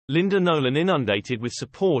Linda Nolan inundated with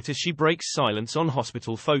support as she breaks silence on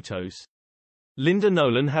hospital photos. Linda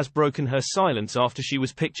Nolan has broken her silence after she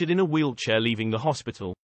was pictured in a wheelchair leaving the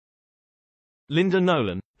hospital. Linda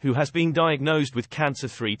Nolan, who has been diagnosed with cancer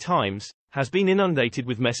 3 times, has been inundated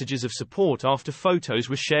with messages of support after photos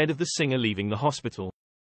were shared of the singer leaving the hospital.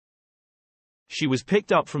 She was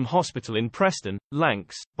picked up from hospital in Preston,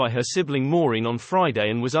 Lancs, by her sibling Maureen on Friday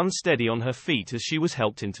and was unsteady on her feet as she was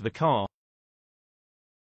helped into the car.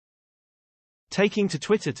 Taking to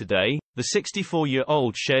Twitter today, the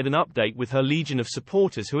 64-year-old shared an update with her legion of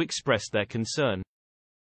supporters who expressed their concern.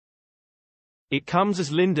 It comes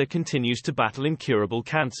as Linda continues to battle incurable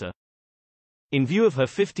cancer. In view of her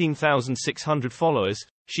 15,600 followers,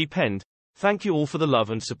 she penned, "Thank you all for the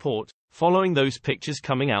love and support, following those pictures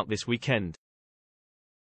coming out this weekend.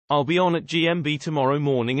 I'll be on at GMB tomorrow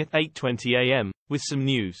morning at 8:20 a.m., with some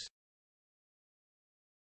news."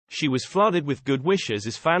 She was flooded with good wishes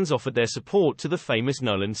as fans offered their support to the famous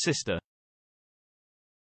Nolan sister.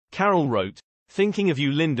 Carol wrote, "Thinking of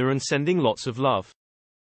you, Linda, and sending lots of love."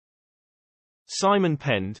 Simon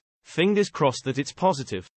penned, "Fingers crossed that it's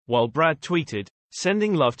positive," while Brad tweeted,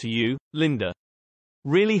 "Sending love to you, Linda.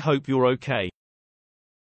 Really hope you're okay."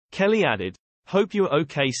 Kelly added, "Hope you're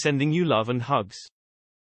okay, sending you love and hugs."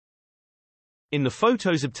 In the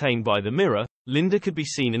photos obtained by The Mirror, Linda could be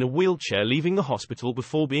seen in a wheelchair leaving the hospital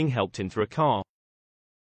before being helped into a car.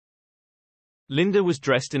 Linda was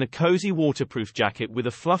dressed in a cozy waterproof jacket with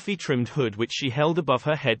a fluffy trimmed hood which she held above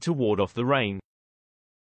her head to ward off the rain.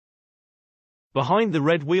 Behind the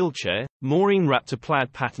red wheelchair, Maureen wrapped a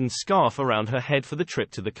plaid-patterned scarf around her head for the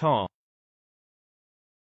trip to the car.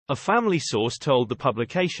 A family source told the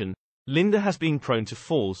publication, "Linda has been prone to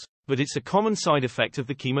falls, but it's a common side effect of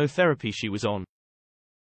the chemotherapy she was on.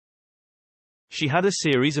 She had a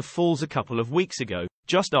series of falls a couple of weeks ago,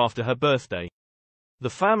 just after her birthday. The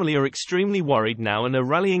family are extremely worried now and are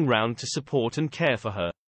rallying round to support and care for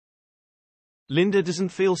her. Linda doesn't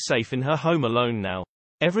feel safe in her home alone now.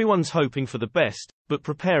 Everyone's hoping for the best, but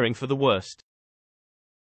preparing for the worst."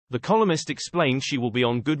 The columnist explained she will be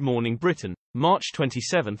on Good Morning Britain, March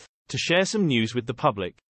 27, to share some news with the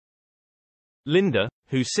public. Linda,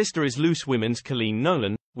 whose sister is loose women's Colleen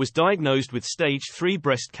Nolan, was diagnosed with stage 3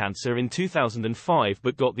 breast cancer in 2005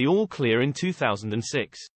 but got the all clear in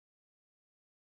 2006.